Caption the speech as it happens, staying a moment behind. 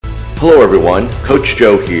Hello everyone, Coach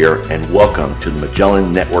Joe here, and welcome to the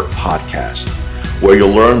Magellan Network Podcast, where you'll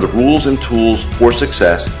learn the rules and tools for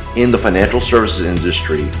success in the financial services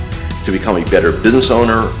industry to become a better business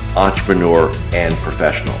owner, entrepreneur, and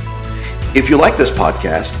professional. If you like this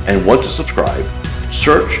podcast and want to subscribe,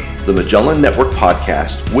 search the Magellan Network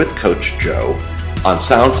Podcast with Coach Joe on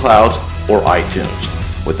SoundCloud or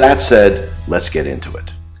iTunes. With that said, let's get into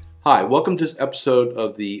it. Hi, welcome to this episode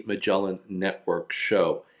of the Magellan Network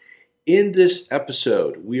Show. In this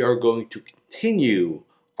episode, we are going to continue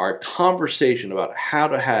our conversation about how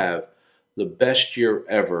to have the best year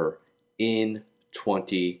ever in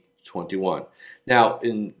 2021. Now,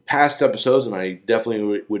 in past episodes, and I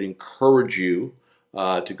definitely would encourage you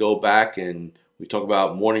to go back, and we talk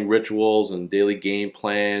about morning rituals and daily game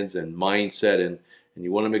plans and mindset, and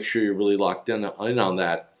you want to make sure you're really locked in on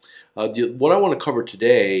that. What I want to cover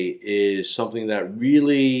today is something that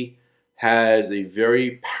really has a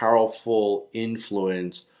very powerful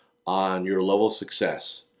influence on your level of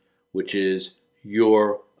success, which is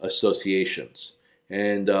your associations.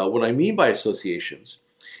 And what I mean by associations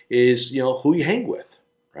is, who you hang with,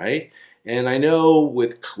 right? And I know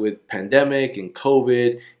with pandemic and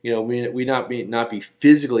COVID, we not be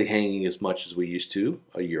physically hanging as much as we used to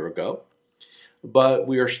a year ago, but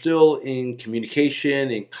we are still in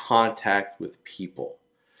communication and contact with people.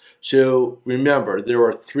 So remember, there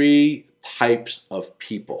are three types of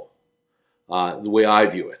people, the way I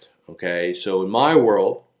view it, okay? So in my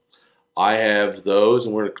world, I have those,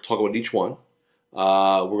 and we're going to talk about each one.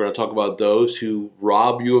 We're going to talk about those who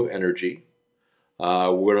rob you of energy.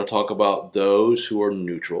 We're going to talk about those who are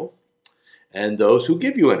neutral, and those who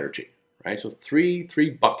give you energy, right? So three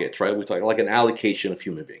buckets, right? We talk like an allocation of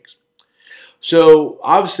human beings. So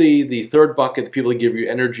obviously, the third bucket, the people that give you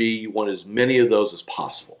energy, you want as many of those as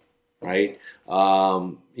possible, right?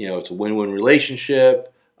 It's a win-win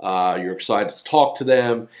relationship. You're excited to talk to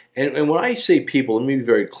them. And when I say people, let me be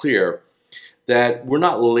very clear that we're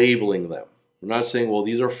not labeling them. We're not saying, well,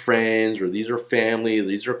 these are friends, or these are family, or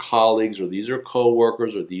these are colleagues, or these are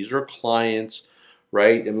coworkers, or these are clients,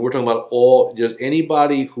 right? I mean, we're talking about just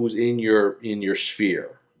anybody who's in your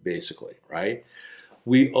sphere, basically, right?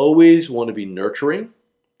 We always want to be nurturing,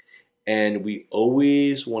 and we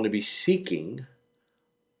always want to be seeking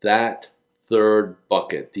that third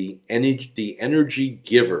bucket, the energy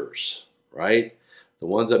givers, right? The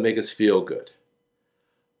ones that make us feel good.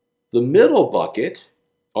 The middle bucket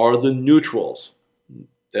are the neutrals.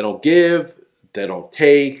 They don't give, they don't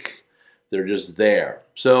take, they're just there.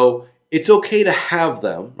 So it's okay to have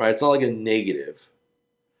them, right? It's not like a negative.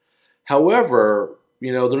 However,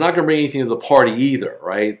 they're not going to bring anything to the party either,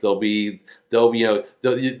 right? It's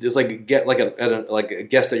like a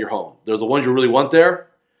guest at your home. There's the ones you really want there,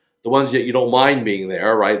 the ones that you don't mind being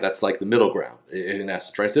there, right? That's like the middle ground in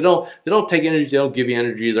essence, right? So they don't take energy, they don't give you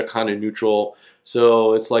energy, they're kind of neutral.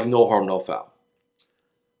 So it's like no harm, no foul.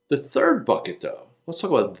 The third bucket, though, let's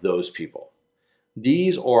talk about those people.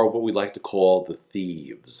 These are what we like to call the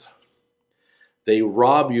thieves. They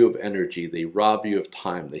rob you of energy, they rob you of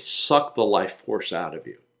time, they suck the life force out of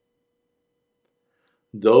you.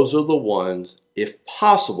 Those are the ones, if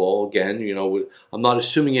possible, again, I'm not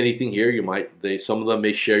assuming anything here. Some of them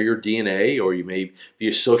may share your DNA, or you may be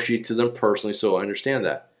associated to them personally, so I understand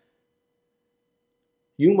that.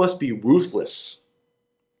 You must be ruthless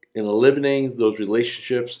in eliminating those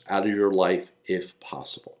relationships out of your life if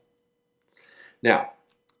possible. Now,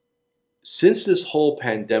 since this whole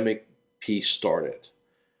pandemic piece started,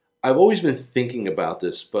 I've always been thinking about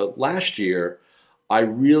this, but last year I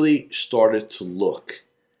really started to look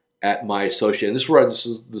at my associate, and this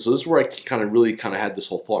is where I kind of had this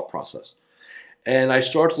whole thought process, and I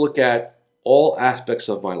started to look at all aspects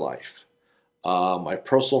of my life, my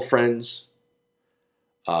personal friends,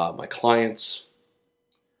 my clients,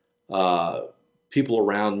 people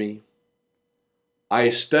around me. I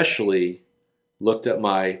especially looked at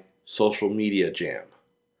my social media jam.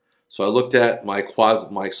 So I looked at my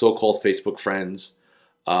so-called Facebook friends,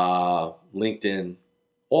 LinkedIn,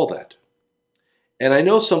 all that. And I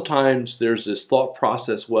know sometimes there's this thought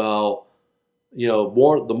process, the more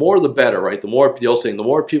the better, right? The more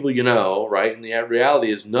people you know, right? And the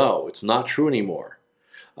reality is no, it's not true anymore.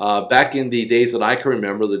 Back in the days that I can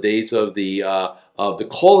remember, the days of the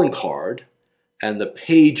calling card and the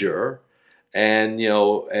pager and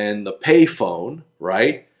the payphone,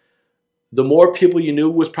 right? The more people you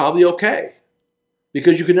knew was probably okay,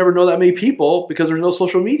 because you could never know that many people because there's no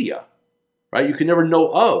social media, right? You could never know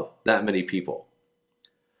of that many people.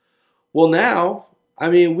 Well, now,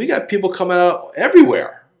 we got people coming out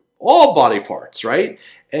everywhere, all body parts, right?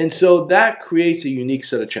 And so that creates a unique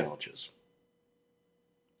set of challenges.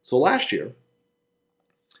 So last year,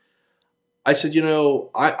 I said,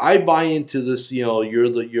 I buy into this. You're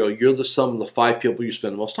the sum of the 5 people you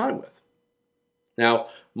spend the most time with. Now,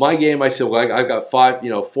 my game, I said, well, I've got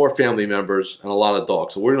 4 family members and a lot of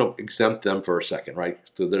dogs, so we're going to exempt them for a second, right?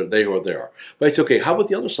 So they are there. But it's okay. How about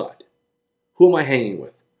the other side? Who am I hanging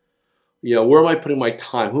with? Where am I putting my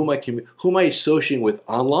time? Who am I associating with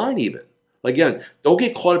online even? Again, don't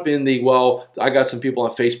get caught up in I got some people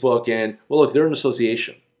on Facebook and, look, they're an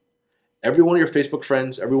association. Every one of your Facebook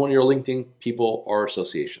friends, every one of your LinkedIn people are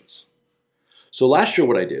associations. So last year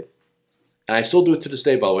what I did, and I still do it to this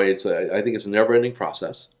day, by the way, I think it's a never-ending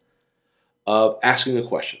process of asking a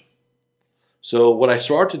question. So what I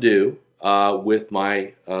started to do with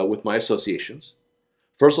my associations,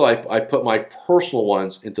 first of all, I put my personal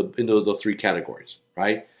ones into the 3 categories,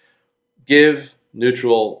 right? Give,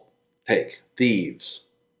 neutral, take. Thieves,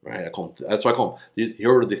 right? That's what I call them.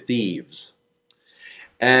 Here are the thieves.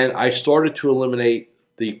 And I started to eliminate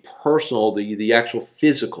the personal, the actual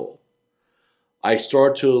physical. I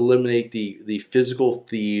started to eliminate the physical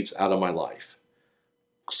thieves out of my life.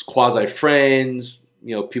 Quasi friends,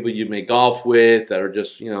 people you may golf with that are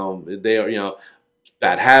just, they are,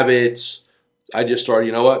 bad habits. I just started,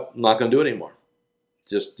 you know what? I'm not going to do it anymore.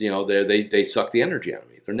 Just, they suck the energy out of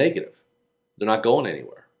me. They're negative. They're not going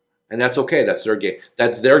anywhere. And that's okay. That's their game.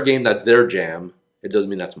 That's their game. That's their jam. It doesn't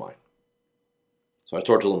mean that's mine. So I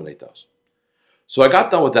started to eliminate those. So I got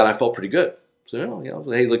done with that. I felt pretty good. So,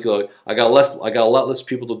 hey, look, I got a lot less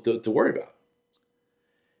people to worry about.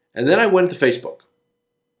 And then I went to Facebook.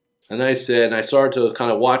 And I started to kind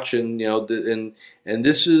of watch and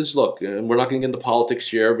this is, look, and we're not going to get into politics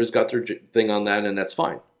here. Everybody's got their thing on that, and that's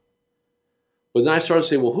fine. But then I started to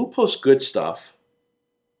say, well, who posts good stuff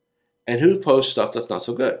and who posts stuff that's not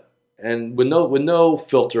so good? And with no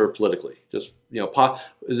filter politically, just,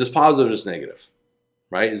 is this positive or is this negative,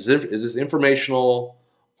 right? Is this informational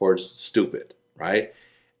or is it stupid, right?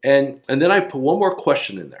 And then I put one more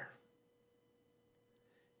question in there.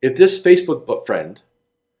 If this Facebook friend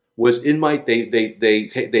was in my, they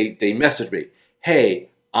messaged me, hey,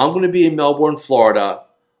 I'm going to be in Melbourne, Florida.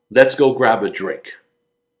 Let's go grab a drink.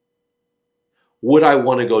 Would I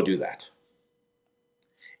want to go do that?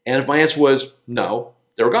 And if my answer was no,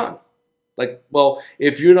 they're gone. Like, well,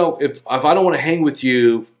 if I don't want to hang with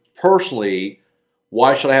you personally,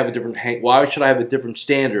 why should I have a different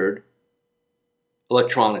standard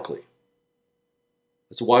electronically?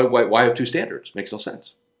 So why have 2 standards? Makes no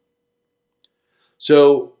sense.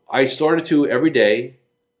 So I started to every day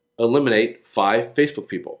eliminate 5 Facebook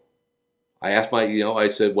people. I asked I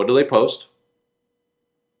said, what do they post?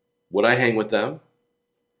 Would I hang with them?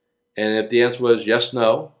 And if the answer was yes,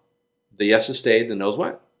 no, the yeses stayed, the nos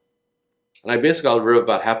went. And I basically got rid of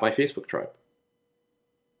about half my Facebook tribe.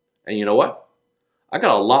 And you know what? I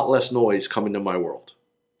got a lot less noise coming to my world.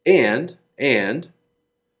 And it's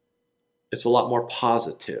a lot more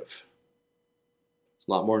positive. It's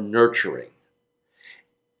a lot more nurturing.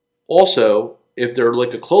 Also, if they're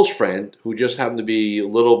like a close friend who just happen to be a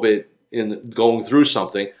little bit going through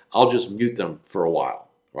something, I'll just mute them for a while,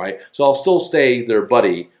 right? So I'll still stay their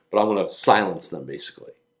buddy, but I'm going to silence them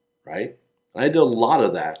basically, right? And I did a lot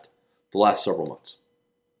of that the last several months.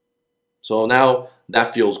 So now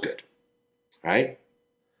that feels good, right?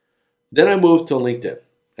 Then I moved to LinkedIn.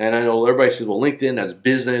 And I know everybody says, well, LinkedIn, that's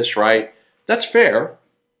business, right? That's fair.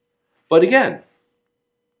 But again,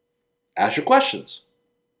 ask your questions.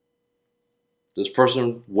 This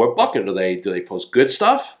person, what bucket are they? Do they post good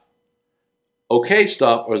stuff, okay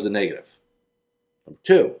stuff, or is it negative? Number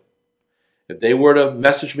 2, if they were to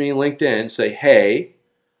message me in LinkedIn, say, hey,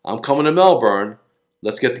 I'm coming to Melbourne,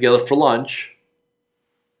 let's get together for lunch,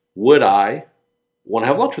 would I want to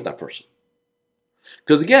have lunch with that person?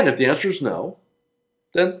 Because again, if the answer is no,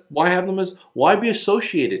 then why be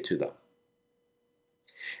associated to them?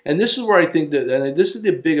 And this is where I think that, and this is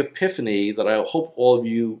the big epiphany that I hope all of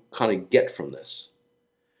you kind of get from this.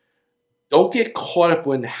 Don't get caught up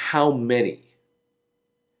in how many,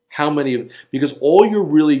 because all you're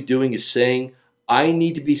really doing is saying, I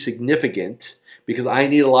need to be significant because I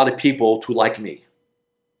need a lot of people to like me,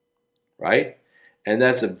 right? And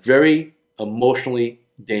that's a very emotionally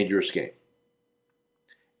dangerous game.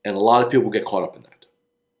 And a lot of people get caught up in that.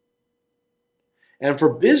 And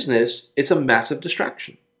for business, it's a massive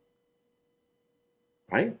distraction.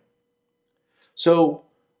 Right? So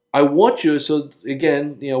I want you,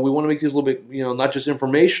 again, we want to make this a little bit, not just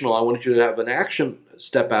informational. I want you to have an action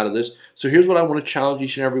step out of this. So here's what I want to challenge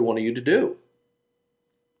each and every one of you to do.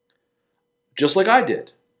 Just like I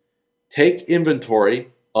did. Take inventory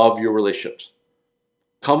of your relationships.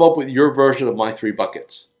 Come up with your version of my 3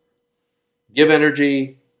 buckets. Give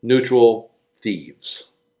energy, neutral thieves.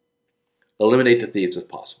 Eliminate the thieves if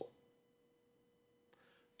possible.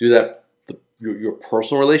 Do that with your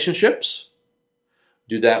personal relationships.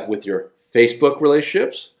 Do that with your Facebook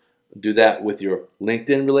relationships. Do that with your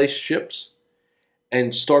LinkedIn relationships.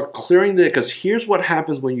 And start clearing because here's what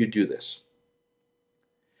happens when you do this.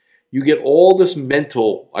 You get all this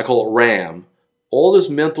mental, I call it RAM, all these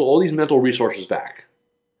mental resources back.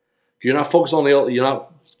 You're not focused on you're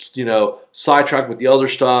not, sidetracked with the other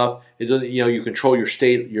stuff. It doesn't, you control your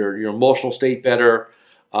state, your emotional state better.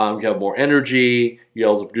 You have more energy. You're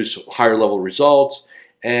able to produce higher level results.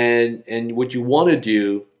 And what you want to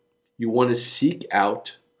do, you want to seek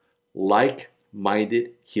out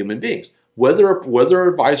like-minded human beings, whether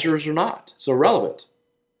advisors or not. It's irrelevant.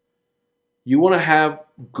 You want to have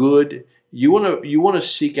you want to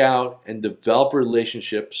seek out and develop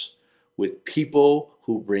relationships with people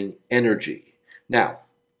who bring energy. Now,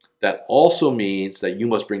 that also means that you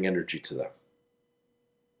must bring energy to them.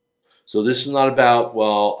 So this is not about,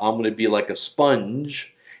 well, I'm going to be like a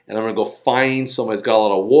sponge and I'm going to go find somebody who's got a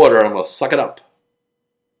lot of water and I'm going to suck it up.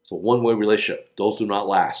 It's a one-way relationship. Those do not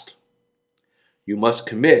last. You must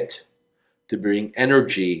commit to bring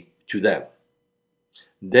energy to them.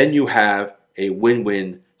 Then you have a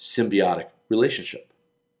win-win symbiotic relationship.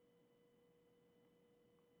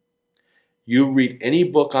 You read any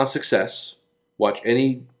book on success, watch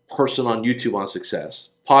any person on YouTube on success,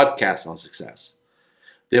 podcast on success,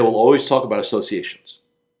 they will always talk about associations.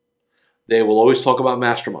 They will always talk about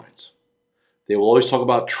masterminds. They will always talk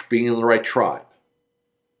about being in the right tribe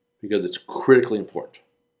because it's critically important.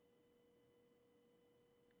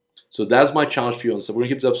 So that's my challenge for you. And so we're going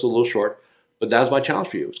to keep this episode a little short, but that's my challenge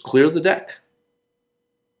for you. Is clear the deck.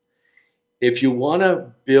 If you want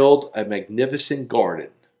to build a magnificent garden,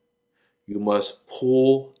 you must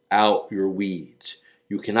pull out your weeds.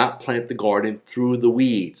 You cannot plant the garden through the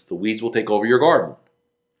weeds. The weeds will take over your garden.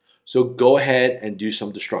 So go ahead and do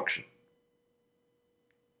some destruction.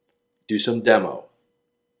 Do some demo.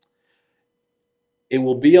 It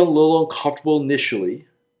will be a little uncomfortable initially,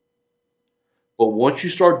 but once you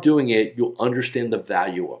start doing it, you'll understand the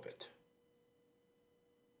value of it.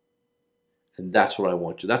 And that's what I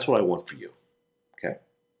want you. That's what I want for you. Okay?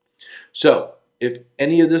 So, if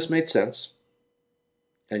any of this made sense,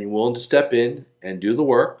 and you're willing to step in and do the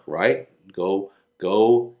work, right? Go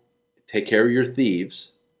take care of your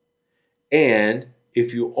thieves. And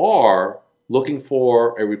if you are looking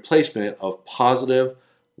for a replacement of positive,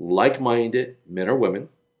 like-minded men or women,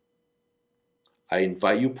 I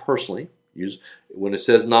invite you personally, when it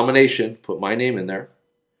says nomination, put my name in there.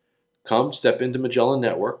 Come step into Magellan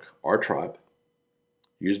Network, our tribe.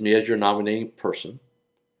 Use me as your nominating person.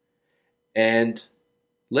 And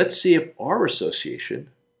let's see if our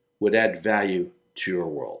association would add value to your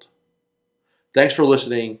world. Thanks for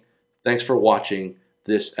listening. Thanks for watching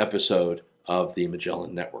this episode of the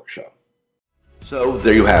Magellan Network Show. So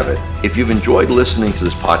there you have it. If you've enjoyed listening to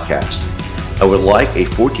this podcast and would like a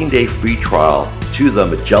 14-day free trial to the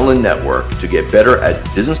Magellan Network to get better at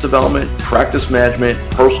business development, practice management,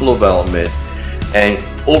 personal development, and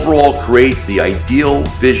overall create the ideal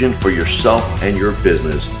vision for yourself and your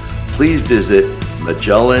business, please visit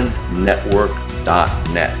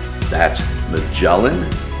MagellanNetwork.net. That's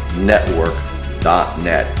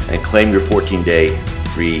MagellanNetwork.net and claim your 14-day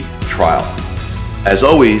free trial. As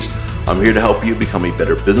always, I'm here to help you become a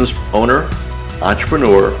better business owner,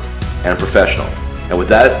 entrepreneur, and professional. And with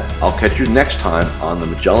that, I'll catch you next time on the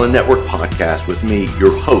Magellan Network podcast with me,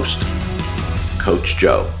 your host, Coach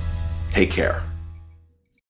Joe. Take care.